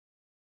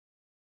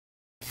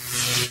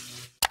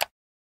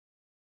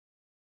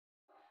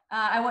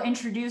I will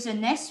introduce the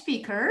next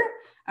speaker.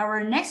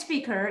 Our next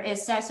speaker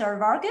is César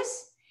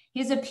Vargas.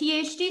 He's a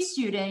PhD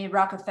student at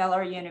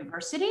Rockefeller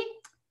University.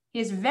 He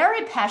is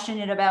very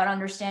passionate about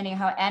understanding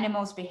how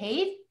animals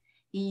behave.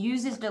 He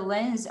uses the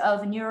lens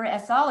of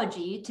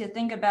neuroethology to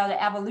think about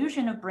the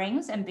evolution of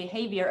brains and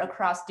behavior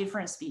across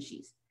different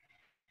species.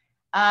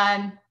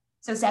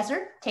 So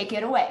César, take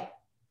it away.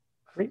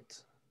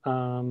 Great.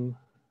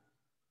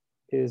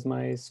 Is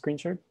my screen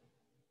shared?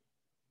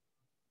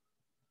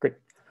 Great.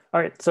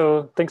 All right,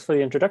 so thanks for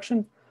the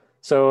introduction.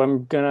 So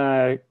I'm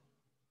gonna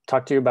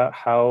talk to you about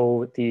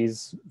how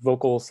these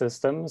vocal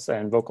systems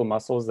and vocal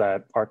muscles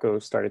that Arco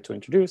started to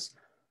introduce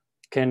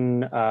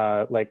can,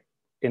 like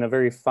in a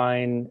very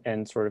fine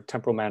and sort of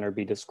temporal manner,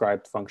 be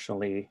described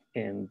functionally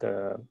in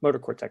the motor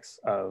cortex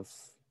of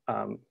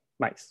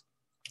mice.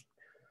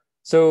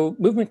 So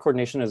movement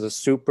coordination is a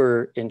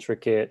super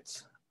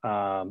intricate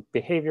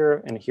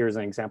behavior, and here's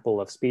an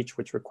example of speech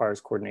which requires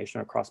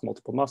coordination across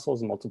multiple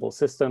muscles and multiple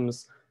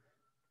systems,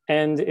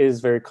 and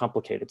is very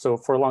complicated. So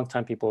for a long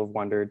time, people have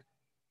wondered,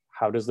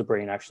 how does the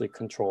brain actually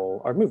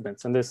control our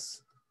movements? And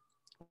this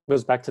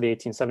goes back to the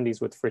 1870s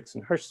with Fritz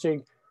and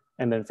Hershig,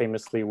 and then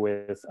famously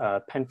with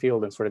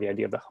Penfield and sort of the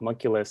idea of the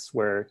homunculus,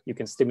 where you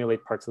can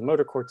stimulate parts of the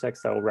motor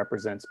cortex that will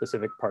represent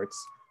specific parts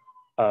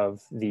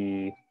of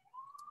the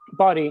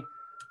body.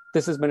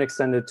 This has been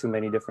extended to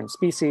many different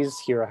species.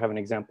 Here I have an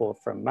example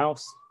from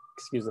mouse.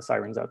 Excuse the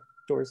sirens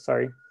outdoors,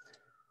 sorry.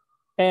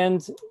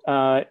 And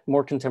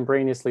more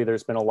contemporaneously,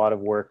 there's been a lot of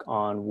work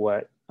on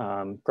what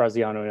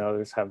Graziano and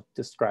others have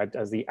described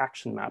as the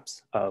action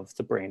maps of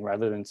the brain,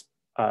 rather than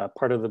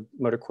part of the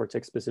motor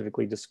cortex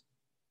specifically just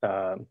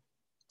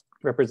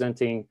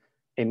representing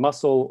a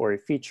muscle or a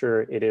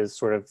feature. It is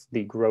sort of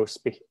the gross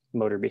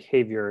motor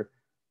behavior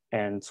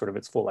and sort of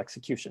its full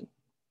execution.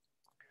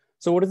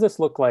 So what does this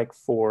look like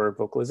for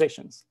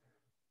vocalizations?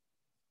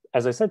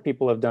 As I said,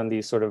 people have done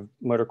these sort of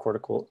motor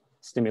cortical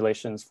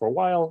stimulations for a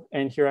while.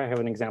 And here I have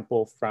an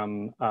example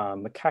from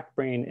macaque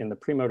brain in the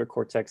premotor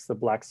cortex. The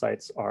black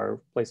sites are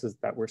places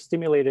that were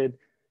stimulated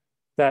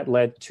that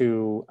led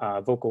to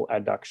vocal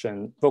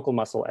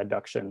muscle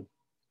adduction.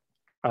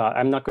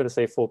 I'm not going to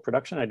say full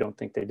production. I don't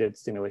think they did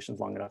stimulations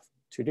long enough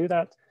to do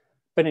that.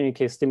 But in any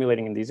case,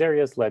 stimulating in these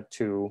areas led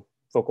to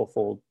vocal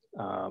fold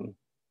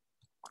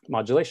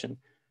modulation.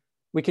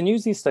 We can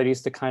use these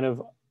studies to kind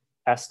of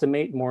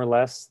estimate more or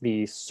less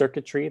the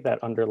circuitry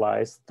that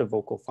underlies the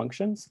vocal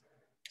functions.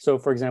 So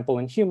for example,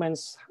 in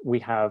humans, we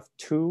have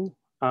two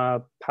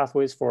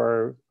pathways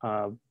for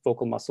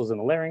vocal muscles in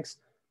the larynx.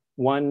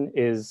 One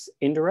is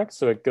indirect,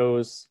 so it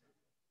goes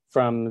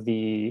from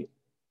the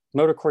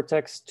motor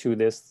cortex to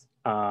this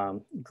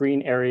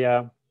green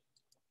area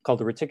called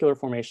the reticular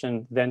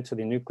formation, then to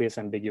the nucleus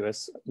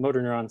ambiguous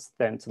motor neurons,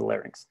 then to the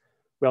larynx.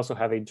 We also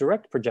have a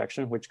direct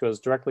projection, which goes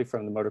directly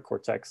from the motor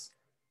cortex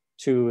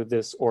to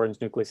this orange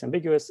nucleus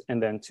ambiguous,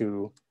 and then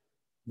to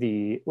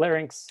the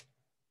larynx.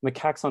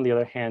 Macaques, on the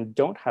other hand,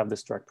 don't have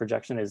this direct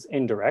projection, is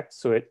indirect.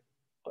 So it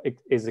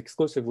is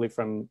exclusively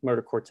from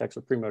motor cortex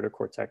or premotor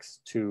cortex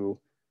to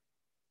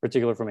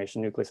reticular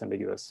formation, nucleus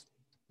ambiguous,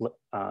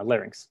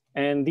 larynx.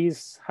 And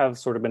these have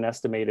sort of been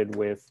estimated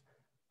with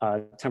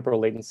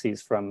temporal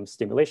latencies from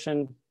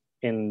stimulation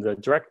in the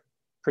direct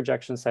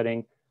projection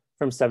setting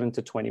from 7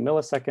 to 20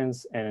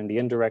 milliseconds, and in the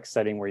indirect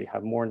setting where you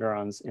have more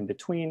neurons in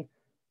between,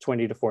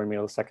 20 to 40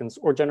 milliseconds,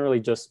 or generally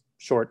just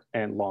short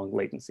and long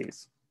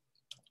latencies.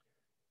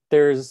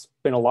 There's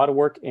been a lot of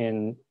work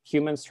in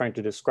humans trying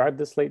to describe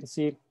this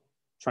latency,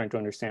 trying to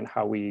understand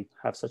how we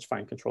have such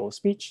fine control of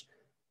speech.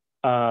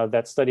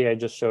 That study I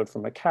just showed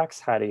from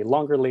macaques had a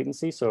longer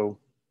latency, so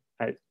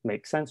it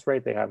makes sense,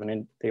 right? They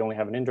only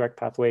have an indirect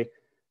pathway.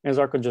 And as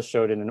Arco just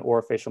showed, in an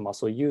orofacial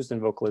muscle used in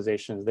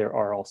vocalizations, there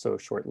are also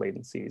short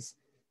latencies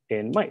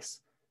in mice.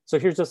 So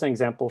here's just an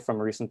example from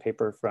a recent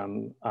paper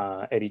from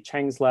Eddie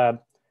Chang's lab,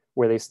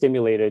 where they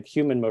stimulated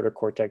human motor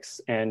cortex.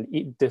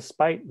 And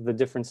despite the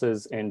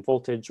differences in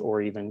voltage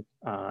or even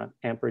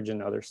amperage in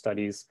other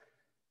studies,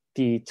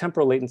 the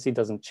temporal latency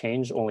doesn't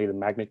change, only the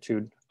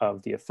magnitude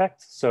of the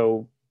effect.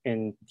 So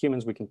in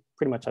humans, we can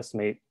pretty much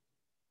estimate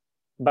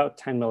about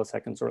 10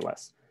 milliseconds or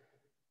less.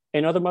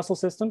 In other muscle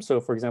systems, so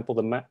for example,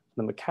 the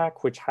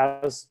macaque, which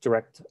has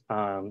direct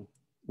motor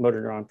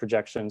neuron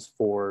projections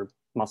for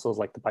muscles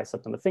like the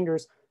bicep and the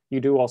fingers, you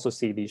do also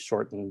see these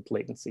shortened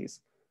latencies.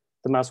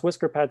 The mouse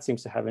whisker pad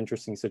seems to have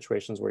interesting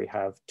situations where you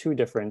have two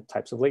different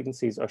types of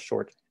latencies, a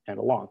short and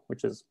a long,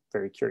 which is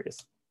very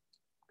curious.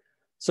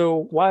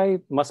 So why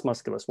mus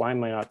musculus? Why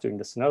am I not doing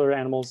this in other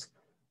animals?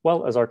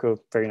 Well, as Arco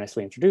very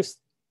nicely introduced,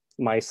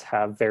 mice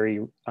have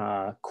very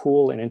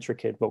cool and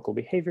intricate vocal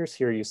behaviors.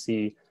 Here you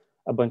see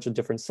a bunch of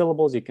different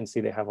syllables. You can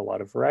see they have a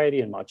lot of variety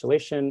and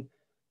modulation.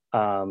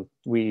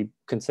 We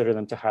consider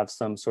them to have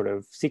some sort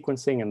of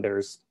sequencing, and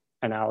there's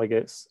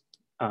analogous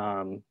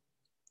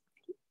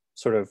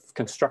sort of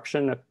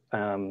construction,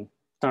 not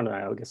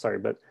analogous, sorry,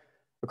 but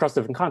across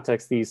different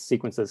contexts, these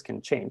sequences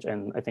can change.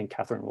 And I think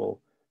Catherine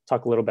will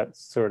talk a little bit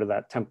sort of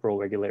that temporal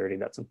regularity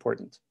that's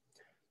important.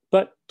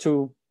 But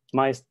to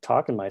my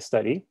talk and my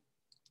study,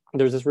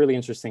 there's this really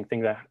interesting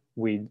thing that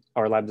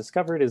our lab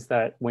discovered is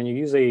that when you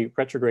use a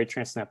retrograde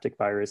transsynaptic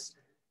virus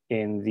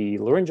in the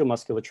laryngeal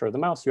musculature of the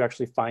mouse, you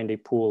actually find a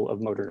pool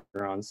of motor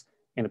neurons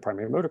in the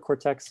primary motor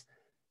cortex.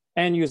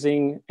 And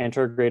using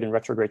anterograde and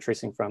retrograde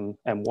tracing from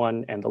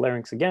M1 and the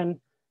larynx again,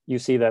 you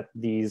see that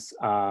these,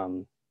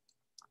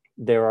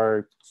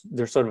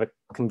 there's sort of a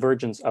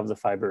convergence of the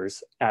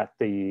fibers at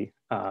the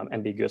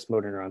ambiguous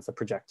motor neurons that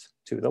project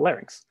to the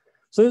larynx.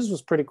 So this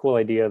was a pretty cool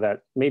idea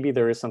that maybe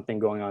there is something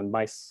going on.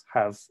 Mice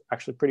have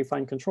actually pretty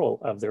fine control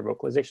of their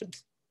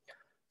vocalizations.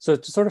 So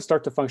to sort of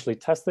start to functionally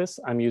test this,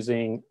 I'm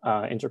using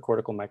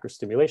intracortical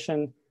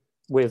microstimulation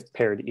with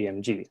paired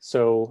EMG.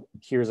 So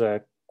here's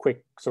a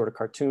quick sort of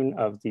cartoon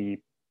of the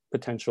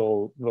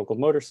potential vocal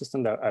motor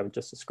system that I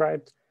just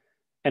described.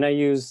 And I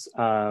use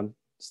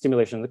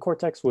stimulation of the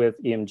cortex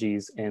with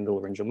EMGs in the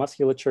laryngeal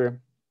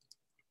musculature,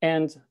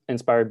 and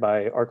inspired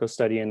by Arco's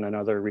study and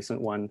another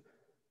recent one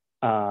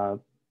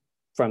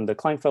from the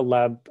Kleinfeld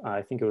lab,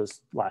 I think it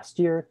was last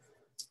year,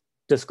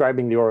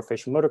 describing the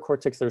orofacial motor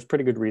cortex. There's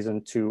pretty good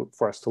reason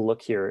for us to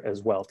look here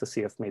as well to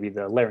see if maybe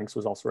the larynx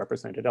was also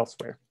represented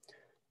elsewhere.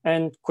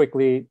 And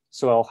quickly,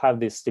 so I'll have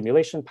this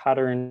stimulation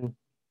pattern,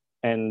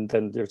 and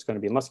then there's going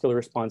to be a muscular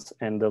response,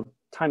 and the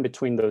time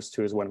between those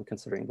two is what I'm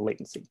considering the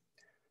latency.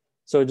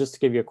 So just to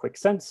give you a quick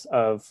sense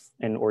of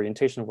an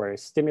orientation of where I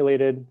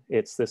stimulated,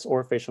 it's this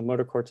orofacial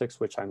motor cortex,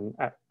 which I'm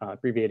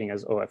abbreviating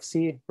as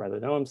OFC rather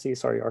than OMC,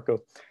 sorry, Arco,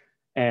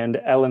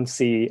 and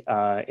LMC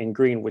in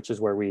green, which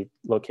is where we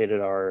located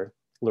our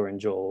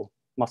laryngeal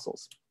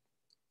muscles.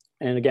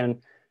 And again,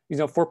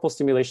 four pole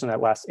stimulation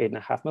that lasts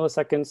 8.5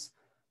 milliseconds.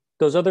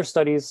 Those other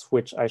studies,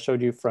 which I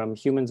showed you from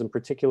humans in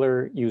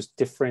particular, use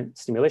different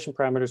stimulation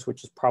parameters,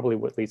 which is probably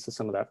what leads to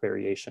some of that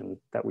variation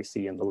that we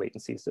see in the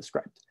latencies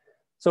described.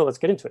 So let's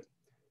get into it.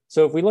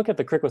 So if we look at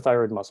the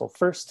cricothyroid muscle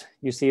first,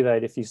 you see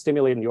that if you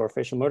stimulate in the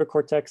orofacial motor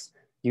cortex,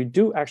 you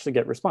do actually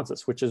get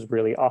responses, which is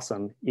really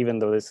awesome, even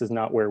though this is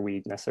not where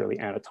we necessarily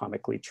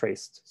anatomically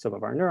traced some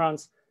of our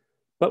neurons.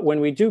 But when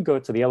we do go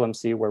to the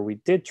LMC where we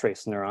did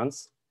trace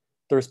neurons,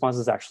 the response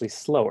is actually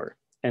slower.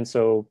 And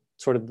so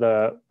sort of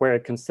where I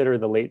consider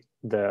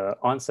the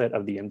onset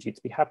of the EMG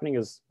to be happening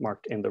is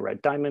marked in the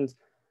red diamond,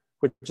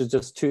 which is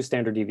just 2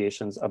 standard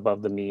deviations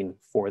above the mean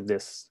for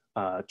this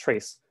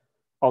trace.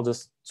 I'll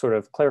just sort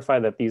of clarify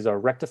that these are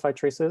rectified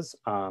traces.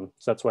 So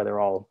that's why they're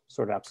all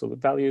sort of absolute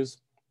values.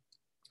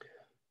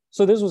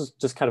 So this was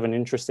just kind of an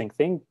interesting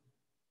thing.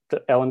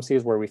 The LMC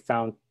is where we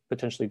found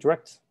potentially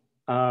direct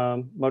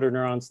motor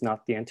neurons,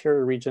 not the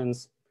anterior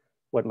regions,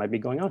 what might be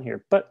going on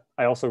here. But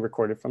I also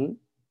recorded from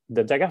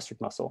the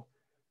digastric muscle.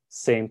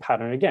 Same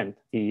pattern again,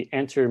 the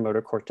anterior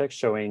motor cortex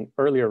showing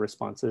earlier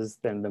responses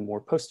than the more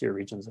posterior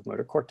regions of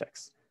motor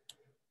cortex.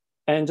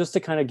 And just to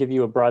kind of give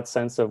you a broad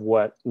sense of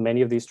what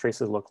many of these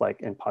traces look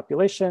like in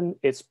population,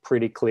 it's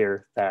pretty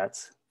clear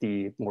that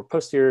the more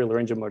posterior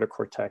laryngeal motor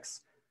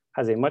cortex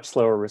has a much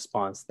slower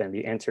response than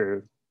the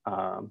anterior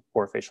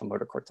orofacial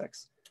motor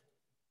cortex.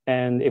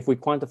 And if we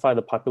quantify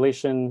the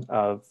population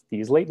of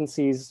these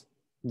latencies,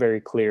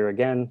 very clear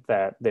again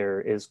that there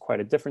is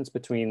quite a difference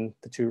between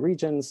the 2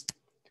 regions.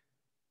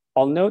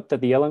 I'll note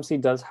that the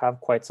LMC does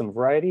have quite some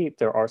variety.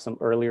 There are some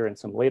earlier and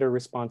some later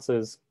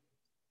responses.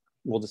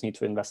 We'll just need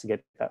to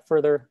investigate that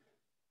further.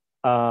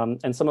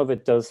 And some of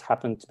it does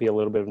happen to be a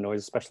little bit of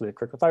noise, especially the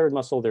cricothyroid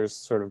muscle. There's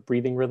sort of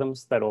breathing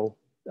rhythms that'll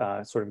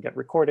sort of get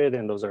recorded,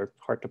 and those are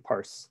hard to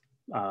parse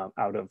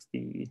out of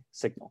the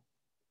signal.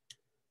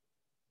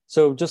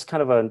 So just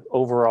kind of an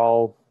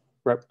overall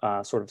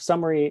sort of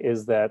summary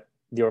is that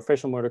the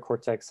orofacial motor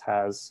cortex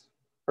has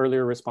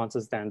earlier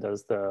responses than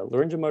does the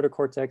laryngeal motor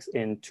cortex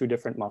in 2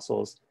 different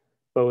muscles,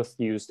 both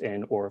used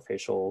in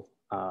orofacial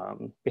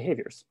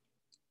behaviors.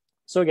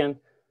 So again,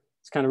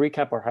 to kind of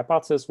recap, our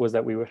hypothesis was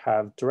that we would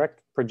have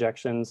direct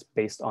projections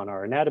based on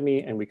our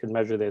anatomy, and we could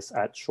measure this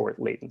at short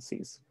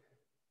latencies.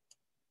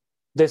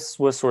 This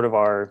was sort of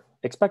our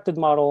expected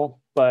model,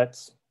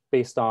 but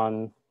based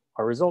on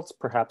our results,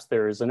 perhaps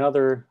there is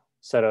another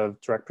set of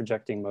direct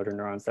projecting motor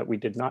neurons that we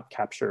did not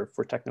capture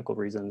for technical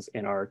reasons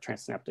in our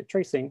transsynaptic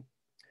tracing.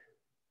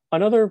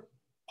 Another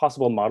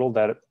possible model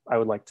that I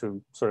would like to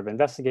sort of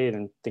investigate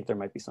and think there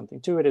might be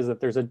something to it is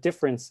that there's a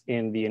difference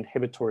in the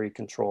inhibitory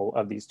control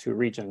of these 2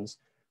 regions,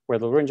 where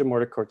the laryngeal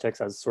motor cortex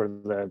as sort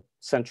of the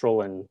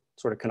central and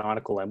sort of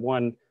canonical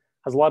M1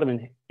 has a lot of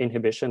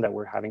inhibition that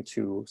we're having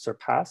to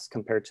surpass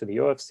compared to the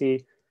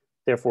OFC.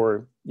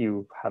 Therefore,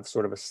 you have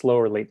sort of a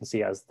slower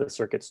latency as the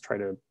circuits try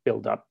to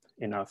build up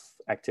enough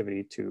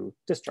activity to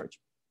discharge.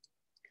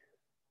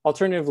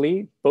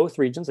 Alternatively, both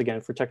regions,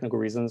 again, for technical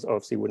reasons,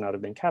 OFC would not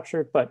have been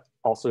captured, but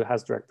also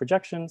has direct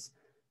projections.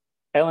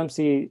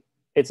 LMC,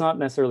 it's not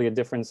necessarily a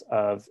difference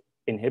of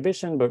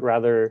inhibition, but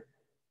rather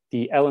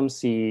the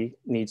LMC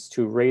needs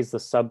to raise the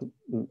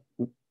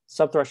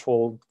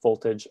subthreshold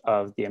voltage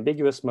of the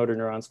ambiguous motor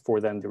neurons for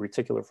then the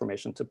reticular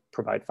formation to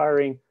provide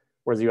firing,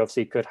 whereas the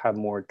OFC could have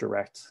more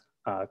direct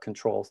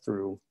control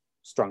through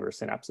stronger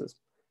synapses.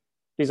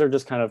 These are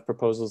just kind of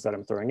proposals that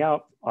I'm throwing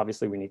out.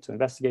 Obviously, we need to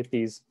investigate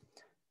these.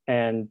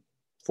 And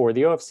For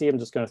the OFC, I'm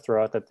just going to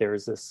throw out that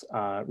there's this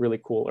really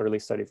cool early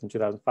study from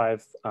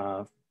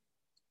 2005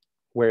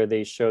 where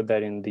they showed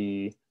that in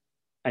the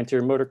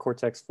anterior motor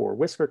cortex for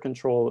whisker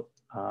control,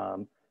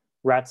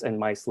 rats and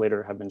mice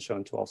later have been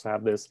shown to also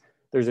have this.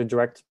 There's a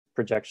direct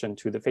projection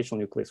to the facial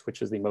nucleus,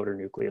 which is the motor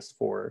nucleus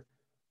for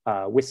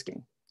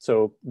whisking.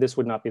 So this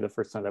would not be the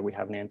first time that we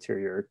have an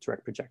anterior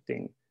direct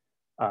projecting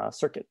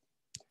circuit.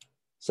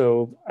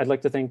 So I'd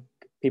like to thank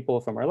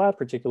people from our lab,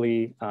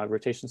 particularly a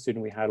rotation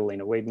student we had,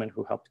 Elena Wademan,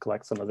 who helped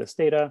collect some of this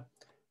data,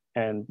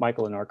 and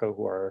Michael and Arco,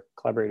 who are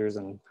collaborators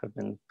and have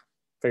been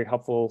very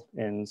helpful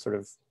in sort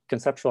of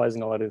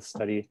conceptualizing a lot of this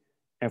study.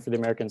 And for the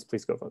Americans,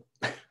 please go vote.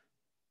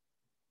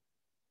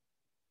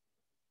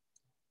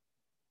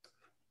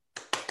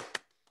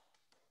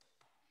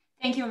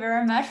 Thank you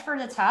very much for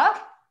the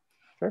talk.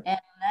 Sure. And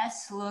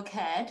let's look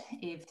at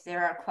if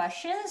there are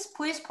questions.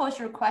 Please post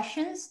your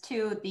questions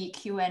to the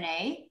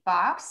Q&A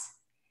box.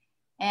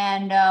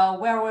 And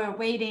while we're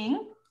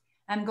waiting,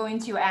 I'm going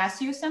to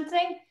ask you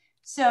something.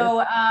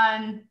 So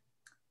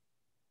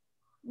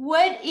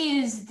what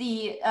is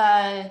the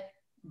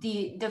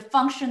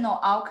functional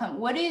outcome?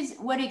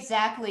 What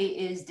exactly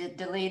is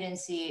the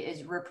latency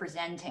is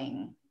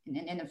representing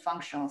in a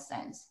functional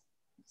sense?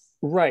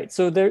 Right.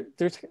 So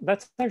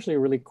that's actually a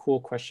really cool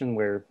question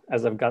where,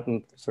 as I've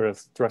gotten sort of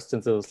thrust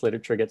into this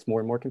literature, it gets more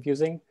and more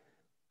confusing.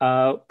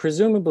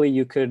 Presumably,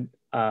 you could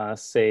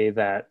say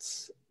that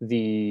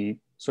the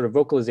sort of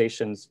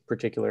vocalizations in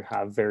particular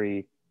have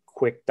very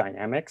quick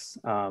dynamics.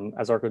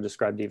 As Arco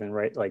described even,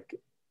 right? Like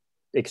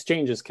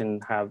exchanges can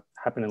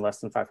happen in less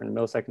than 500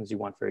 milliseconds. You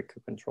want very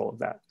quick control of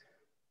that.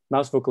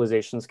 Mouse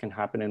vocalizations can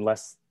happen in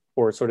less,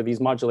 or sort of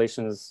these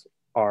modulations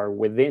are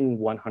within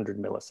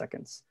 100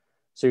 milliseconds.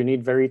 So you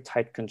need very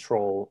tight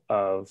control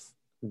of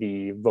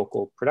the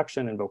vocal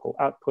production and vocal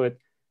output.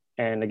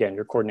 And again,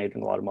 you're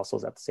coordinating a lot of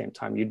muscles at the same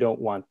time. You don't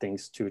want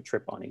things to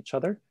trip on each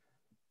other.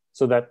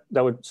 So that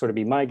would sort of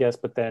be my guess.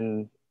 But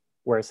then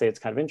where I say it's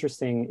kind of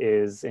interesting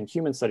is in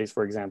human studies,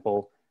 for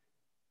example,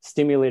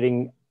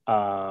 stimulating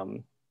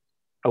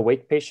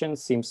awake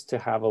patients seems to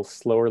have a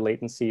slower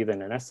latency than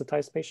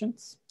anesthetized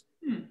patients.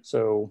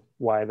 So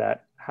why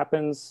that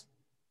happens,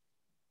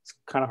 it's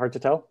kind of hard to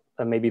tell.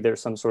 Maybe there's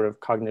some sort of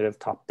cognitive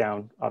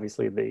top-down.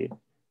 Obviously, the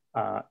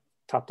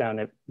top-down,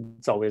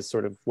 it's always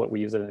sort of what we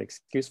use as an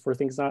excuse for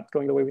things not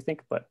going the way we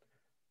think, but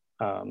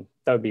that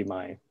would be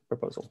my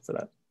proposal for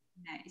that.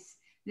 Nice.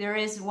 There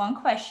is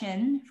one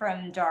question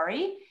from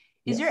Dari.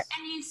 Is there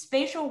any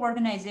spatial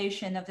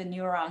organization of the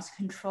neurons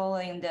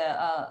controlling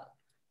the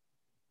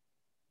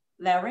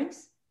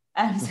larynx?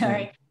 I'm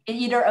sorry, in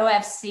either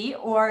OFC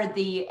or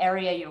the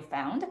area you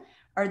found?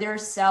 Are there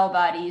cell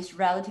bodies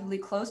relatively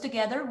close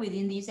together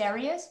within these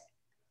areas?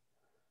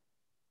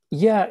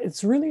 Yeah,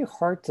 it's really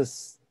hard to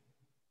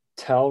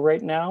tell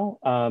right now,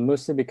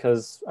 mostly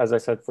because, as I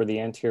said, for the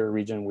anterior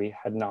region, we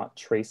had not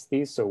traced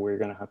these. So we're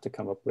going to have to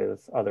come up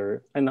with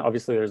other, and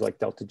obviously there's like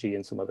delta G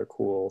and some other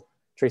cool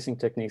tracing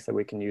techniques that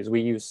we can use.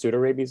 We use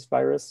pseudorabies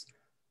virus,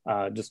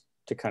 just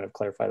to kind of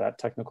clarify that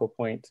technical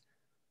point.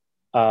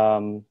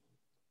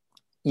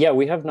 Yeah,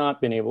 we have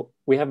not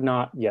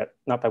yet,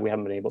 not that we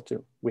haven't been able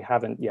to, we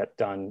haven't yet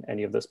done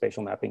any of the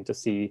spatial mapping to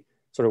see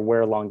sort of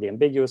where along the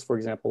ambiguous, for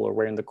example, or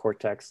where in the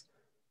cortex.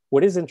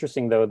 What is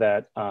interesting though,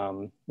 that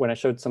when I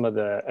showed some of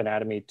the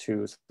anatomy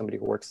to somebody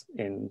who works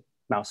in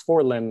mouse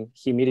forelimb,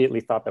 he immediately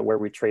thought that where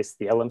we traced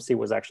the LMC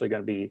was actually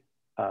going to be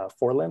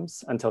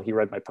forelimbs until he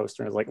read my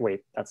poster and was like,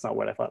 wait, that's not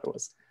what I thought it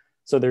was.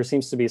 So there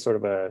seems to be sort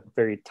of a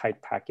very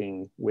tight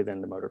packing within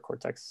the motor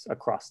cortex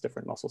across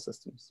different muscle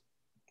systems.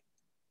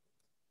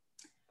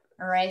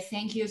 All right,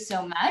 thank you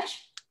so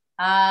much.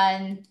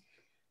 I'm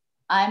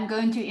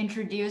going to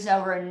introduce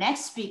our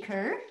next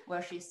speaker.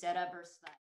 Well, she set up her slide.